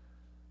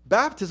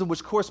 Baptism,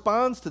 which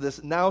corresponds to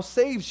this, now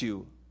saves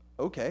you.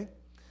 Okay.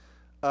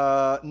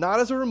 Not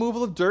as a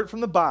removal of dirt from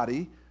the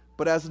body,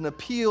 but as an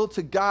appeal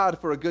to God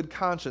for a good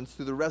conscience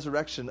through the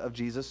resurrection of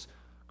Jesus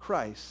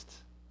Christ.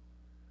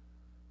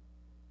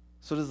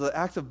 So does the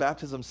act of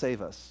baptism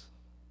save us?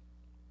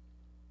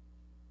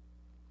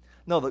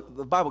 No,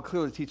 the Bible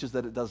clearly teaches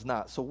that it does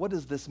not. So what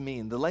does this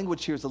mean? The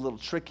language here is a little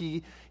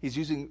tricky. He's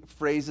using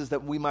phrases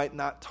that we might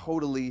not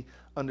totally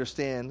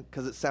understand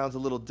because it sounds a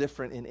little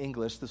different in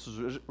English. This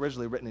was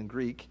originally written in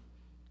Greek.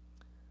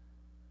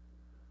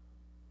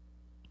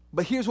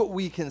 But here's what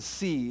we can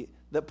see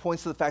that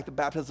points to the fact that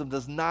baptism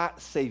does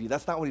not save you.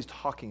 That's not what he's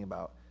talking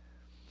about.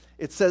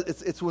 It says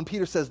it's when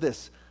Peter says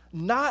this,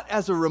 not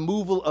as a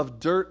removal of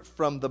dirt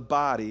from the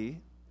body.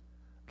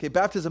 Okay,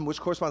 baptism, which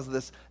corresponds to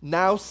this,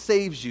 now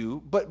saves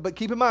you. But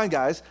keep in mind,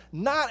 guys,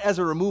 not as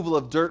a removal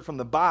of dirt from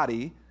the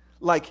body,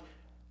 like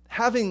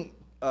having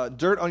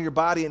dirt on your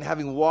body and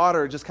having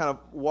water just kind of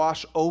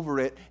wash over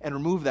it and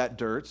remove that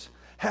dirt.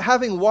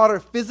 Having water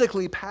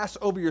physically pass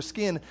over your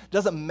skin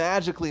doesn't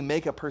magically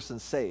make a person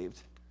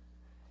saved.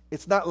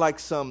 It's not like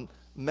some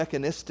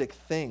mechanistic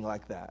thing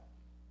like that.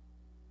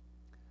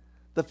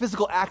 The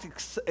physical act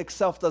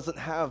itself doesn't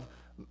have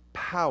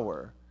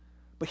power.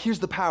 But here's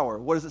the power.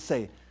 What does it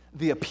say?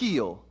 The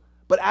appeal.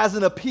 But as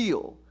an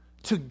appeal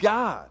to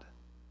God.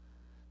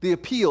 The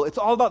appeal. It's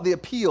all about the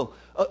appeal.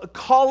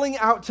 Calling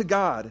out to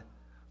God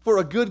for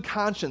a good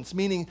conscience,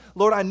 meaning,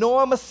 Lord, I know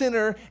I'm a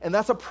sinner, and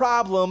that's a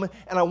problem,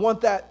 and I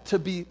want that to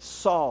be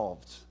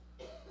solved.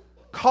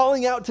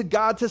 Calling out to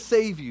God to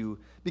save you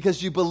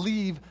because you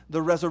believe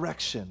the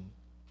resurrection.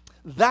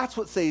 That's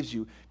what saves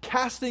you.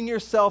 Casting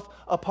yourself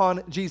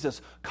upon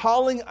Jesus.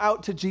 Calling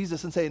out to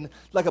Jesus and saying,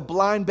 like a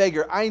blind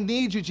beggar, I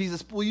need you,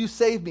 Jesus. Will you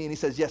save me? And he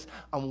says, yes,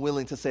 I'm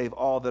willing to save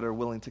all that are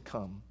willing to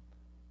come.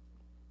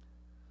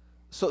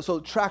 So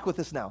track with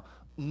this now.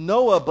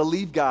 Noah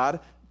believed God,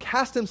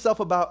 cast himself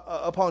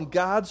upon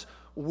God's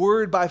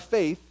word by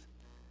faith,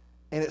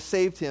 and it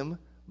saved him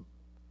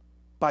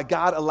by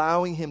God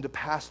allowing him to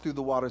pass through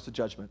the waters of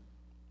judgment.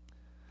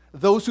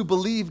 Those who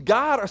believe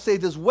God are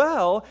saved as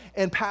well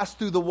and pass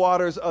through the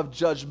waters of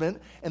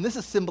judgment, and this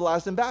is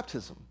symbolized in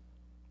baptism.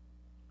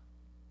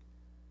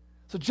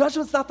 So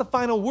judgment's not the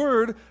final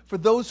word for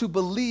those who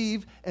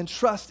believe and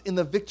trust in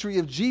the victory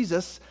of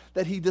Jesus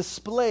that he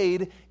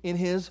displayed in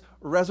his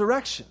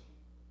resurrection.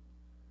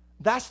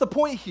 That's the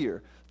point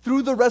here.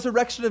 Through the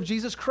resurrection of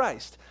Jesus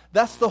Christ.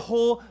 That's the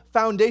whole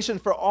foundation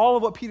for all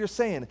of what Peter's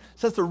saying.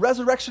 Since the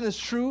resurrection is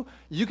true,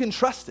 you can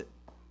trust it.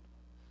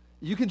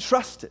 You can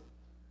trust it.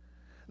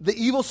 The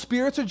evil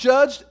spirits are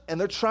judged, and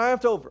they're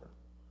triumphed over.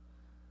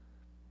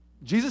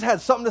 Jesus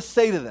had something to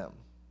say to them.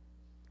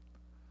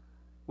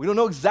 We don't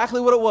know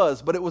exactly what it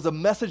was, but it was a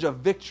message of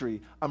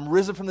victory. I'm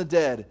risen from the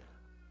dead.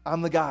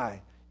 I'm the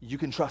guy. You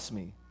can trust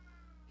me,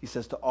 he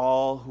says to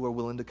all who are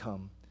willing to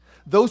come.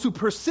 Those who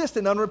persist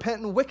in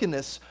unrepentant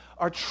wickedness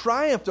are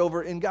triumphed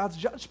over in God's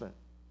judgment.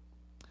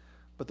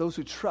 But those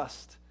who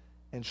trust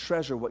and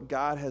treasure what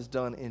God has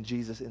done in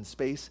Jesus in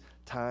space,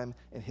 time,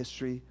 and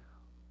history,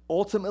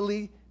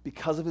 ultimately,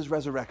 because of his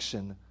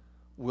resurrection,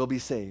 will be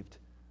saved.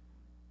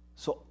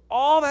 So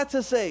all that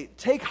to say,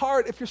 take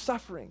heart if you're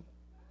suffering.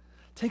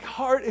 Take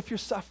heart if you're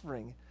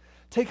suffering.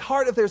 Take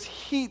heart if there's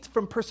heat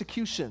from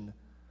persecution.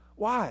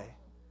 Why?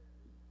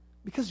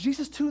 Because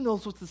Jesus too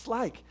knows what it's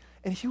like,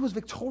 and he was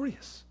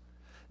victorious.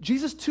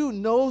 Jesus too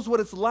knows what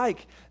it's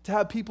like to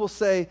have people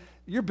say,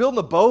 you're building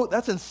a boat?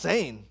 That's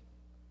insane.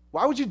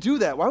 Why would you do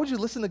that? Why would you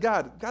listen to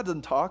God? God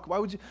doesn't talk. Why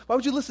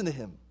would you listen to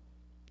him?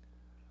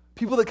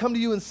 People that come to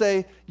you and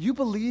say, you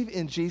believe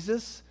in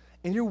Jesus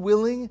and you're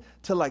willing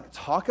to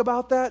talk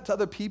about that to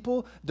other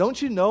people?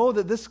 Don't you know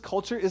that this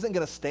culture isn't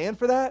going to stand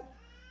for that?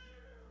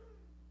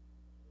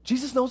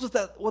 Jesus knows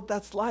what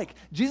that's like.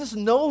 Jesus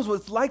knows what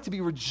it's like to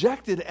be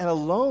rejected and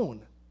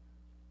alone.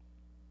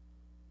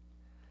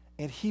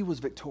 And he was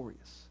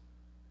victorious.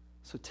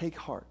 So take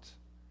heart.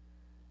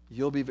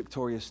 You'll be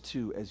victorious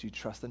too as you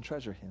trust and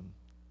treasure him.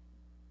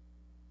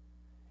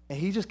 And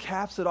he just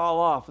caps it all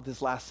off with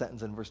this last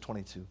sentence in verse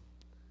 22.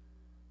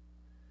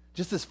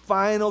 Just this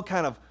final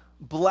kind of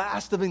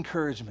blast of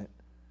encouragement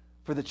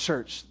for the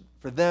church,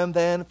 for them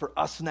then, for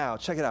us now.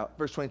 Check it out,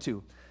 verse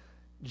 22.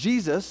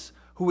 Jesus,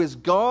 who is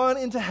gone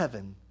into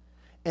heaven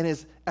and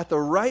is at the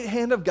right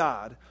hand of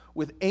God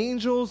with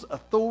angels,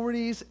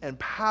 authorities, and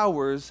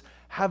powers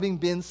having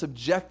been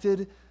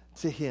subjected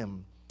to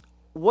him.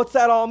 What's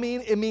that all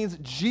mean? It means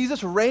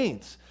Jesus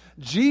reigns.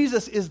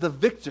 Jesus is the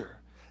victor.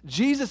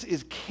 Jesus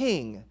is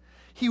king.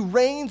 He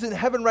reigns in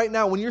heaven right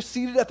now. When you're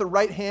seated at the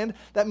right hand,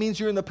 that means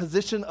you're in the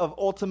position of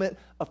ultimate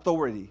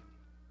authority.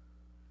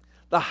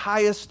 The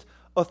highest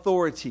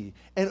authority.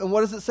 And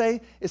what does it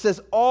say? It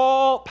says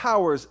all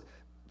powers,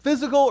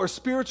 physical or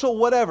spiritual,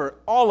 whatever,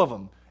 all of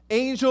them.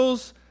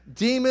 Angels,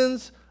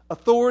 demons,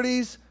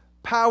 authorities,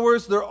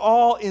 powers, they're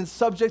all in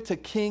subject to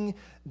King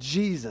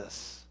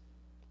Jesus.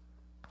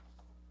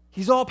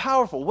 He's all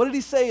powerful. What did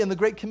he say in the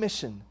Great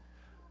Commission?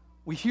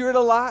 We hear it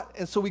a lot,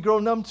 and so we grow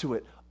numb to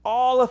it.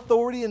 All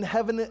authority in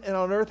heaven and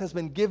on earth has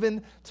been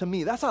given to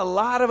me. That's a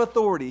lot of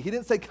authority. He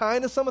didn't say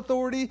kind of some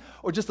authority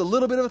or just a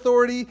little bit of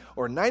authority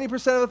or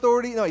 90% of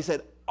authority. No, he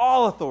said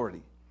all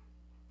authority.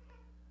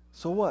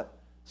 So what?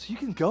 So you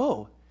can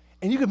go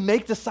and you can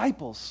make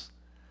disciples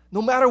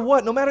no matter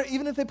what, no matter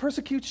even if they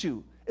persecute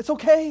you. It's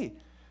okay.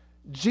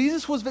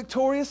 Jesus was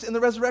victorious in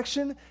the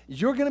resurrection.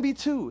 You're going to be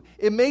too.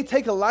 It may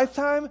take a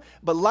lifetime,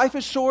 but life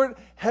is short.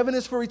 Heaven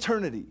is for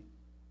eternity.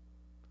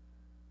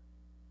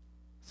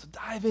 So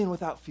dive in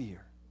without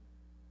fear.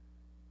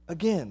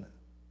 Again,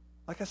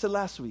 like I said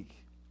last week,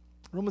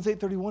 Romans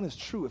 8:31 is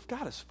true. If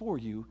God is for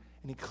you,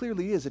 and he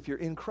clearly is if you're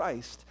in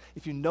Christ,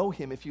 if you know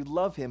him, if you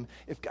love him,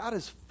 if God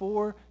is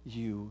for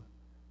you,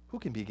 who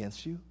can be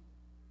against you?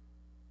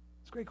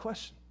 It's a great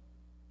question.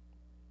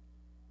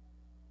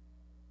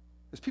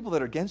 There's people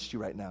that are against you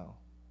right now.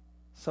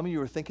 Some of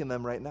you are thinking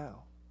them right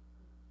now.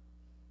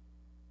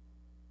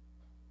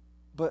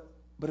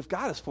 But if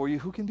God is for you,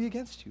 who can be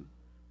against you?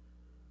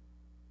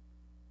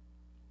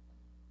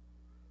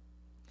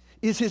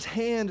 Is his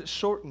hand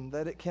shortened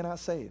that it cannot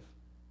save?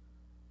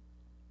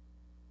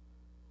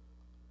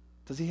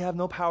 Does he have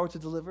no power to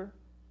deliver?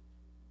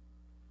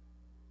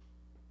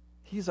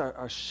 He's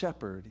our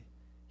shepherd.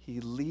 He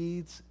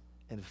leads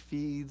and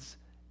feeds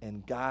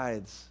and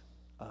guides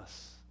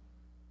us.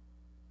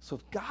 So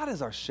if God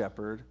is our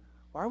shepherd,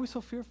 why are we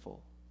so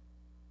fearful?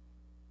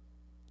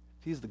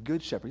 If he's the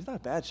good shepherd, he's not a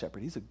bad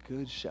shepherd, he's a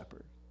good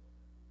shepherd.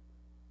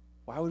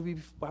 Why would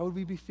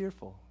we be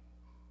fearful?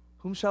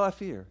 Whom shall I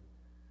fear?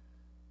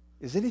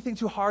 Is anything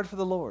too hard for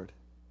the Lord?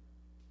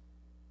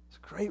 It's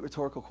great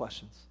rhetorical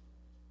questions.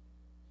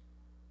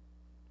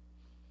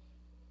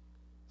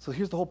 So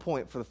here's the whole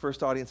point for the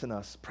first audience and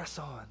us. Press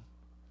on.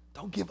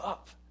 Don't give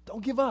up.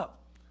 Don't give up.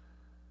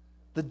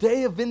 The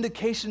day of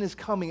vindication is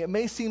coming. It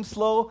may seem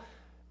slow.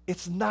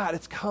 It's not.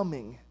 It's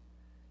coming.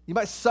 You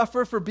might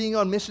suffer for being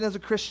on mission as a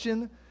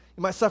Christian.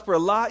 You might suffer a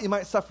lot. You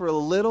might suffer a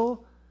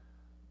little.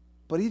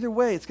 But either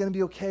way, it's going to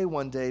be okay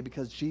one day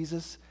because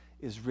Jesus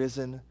is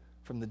risen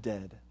from the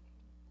dead.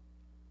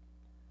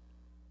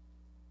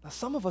 Now,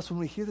 some of us, when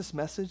we hear this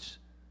message,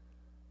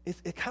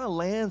 it kind of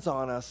lands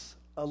on us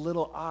a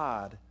little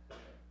odd.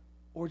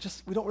 Or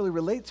just, we don't really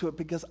relate to it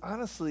because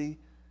honestly,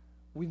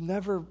 we've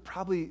never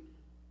probably,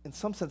 in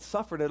some sense,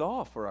 suffered at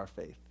all for our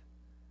faith.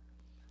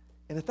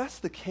 And if that's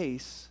the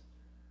case,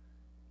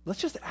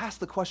 let's just ask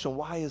the question,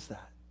 why is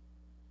that?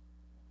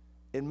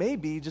 It may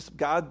be just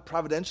God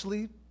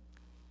providentially,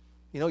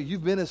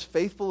 you've been as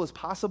faithful as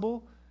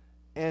possible,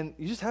 and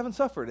you just haven't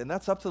suffered. And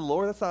that's up to the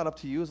Lord. That's not up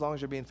to you as long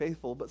as you're being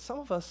faithful. But some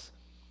of us,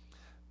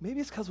 maybe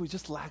it's because we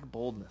just lack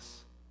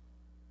boldness.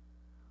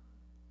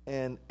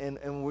 And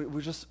we're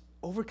just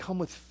overcome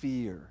with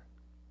fear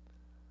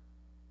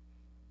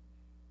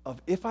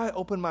of if I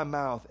open my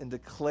mouth and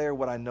declare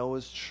what I know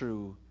is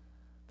true,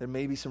 there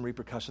may be some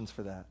repercussions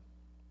for that.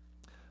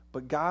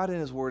 But God in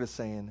his word is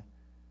saying,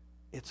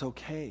 it's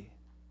okay.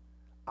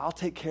 I'll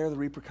take care of the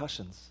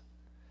repercussions.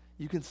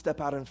 You can step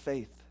out in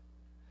faith.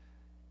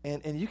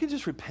 And you can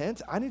just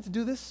repent. I need to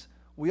do this.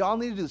 We all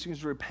need to do this. You can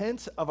just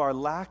repent of our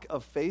lack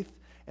of faith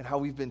and how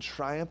we've been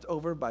triumphed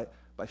over by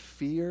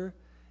fear.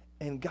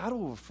 And God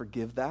will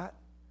forgive that.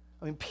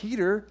 I mean,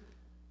 Peter,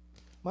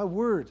 my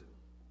word,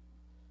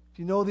 if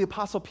you know the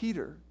Apostle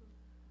Peter,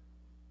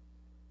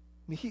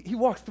 I mean, he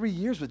walked 3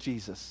 years with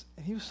Jesus,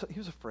 and he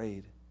was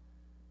afraid.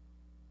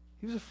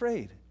 He was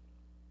afraid.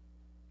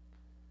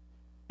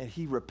 And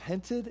he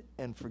repented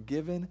and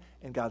forgiven,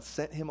 and God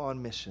sent him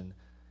on mission.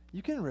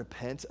 You can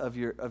repent of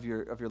your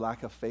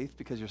lack of faith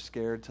because you're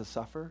scared to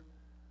suffer.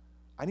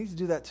 I need to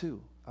do that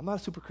too. I'm not a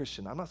super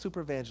Christian. I'm not a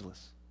super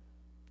evangelist.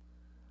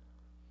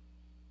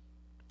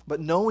 But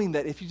knowing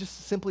that if you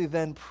just simply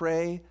then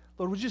pray,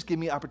 Lord, would you just give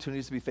me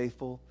opportunities to be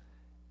faithful?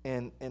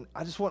 And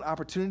I just want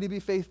opportunity to be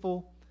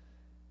faithful.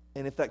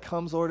 And if that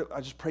comes, Lord,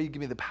 I just pray you give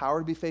me the power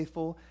to be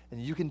faithful,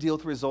 and you can deal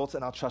with the results,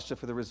 and I'll trust you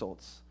for the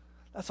results.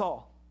 That's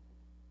all.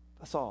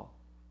 That's all.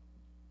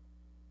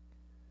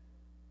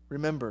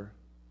 Remember,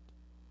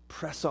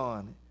 press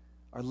on.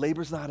 Our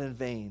labor's not in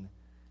vain.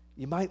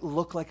 You might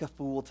look like a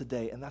fool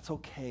today, and that's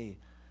okay.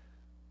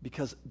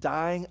 Because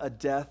dying a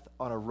death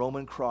on a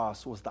Roman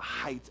cross was the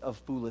height of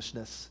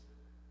foolishness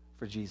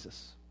for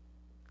Jesus.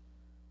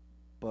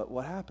 But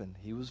what happened?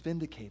 He was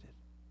vindicated.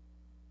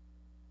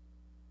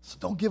 So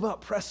don't give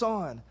up. Press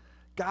on.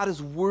 God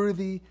is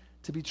worthy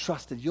to be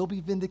trusted. You'll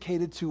be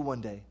vindicated too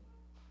one day.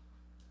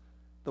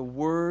 The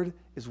word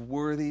is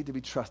worthy to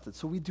be trusted.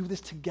 So we do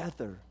this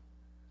together.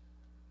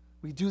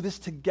 We do this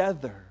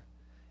together.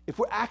 If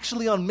we're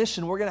actually on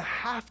mission, we're going to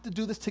have to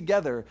do this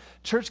together.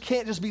 Church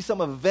can't just be some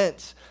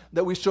event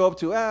that we show up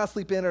to,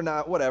 sleep in or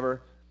not,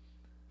 whatever.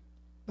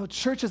 No,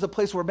 church is a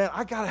place where, man,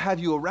 I got to have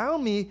you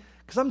around me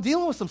because I'm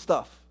dealing with some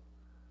stuff,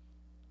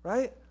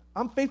 right?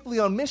 I'm faithfully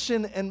on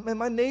mission, and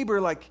my neighbor,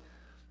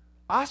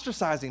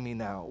 ostracizing me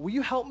now. Will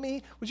you help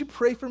me? Would you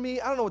pray for me?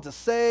 I don't know what to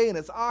say, and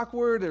it's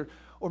awkward,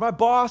 or my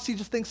boss, he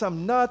just thinks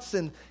I'm nuts,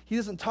 and he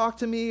doesn't talk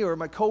to me, or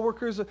my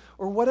coworkers,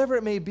 or whatever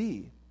it may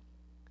be,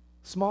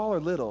 small or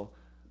little.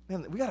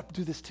 Man, we got to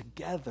do this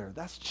together.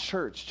 That's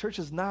church. Church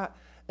is not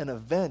an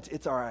event.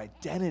 It's our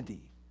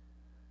identity.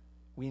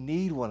 We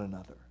need one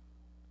another.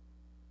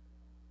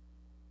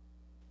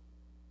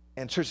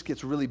 And church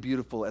gets really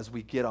beautiful as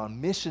we get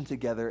on mission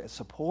together and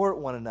support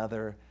one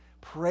another,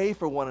 pray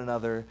for one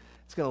another.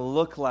 It's going to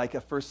look like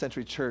a first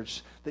century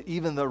church that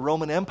even the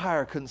Roman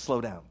Empire couldn't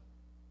slow down.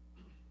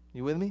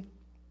 You with me?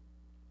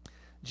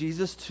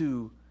 Jesus,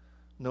 too,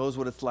 knows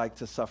what it's like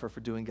to suffer for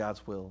doing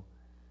God's will.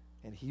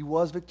 And he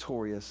was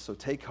victorious, so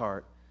take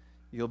heart.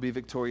 You'll be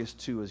victorious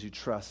too as you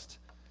trust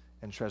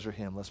and treasure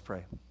him. Let's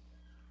pray.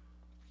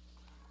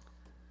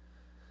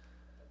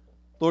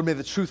 Lord, may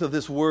the truth of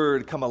this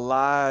word come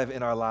alive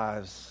in our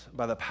lives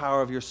by the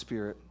power of your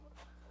Spirit.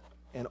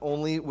 And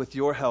only with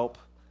your help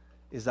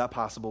is that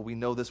possible. We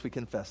know this, we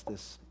confess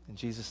this. In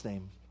Jesus'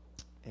 name,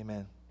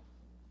 amen.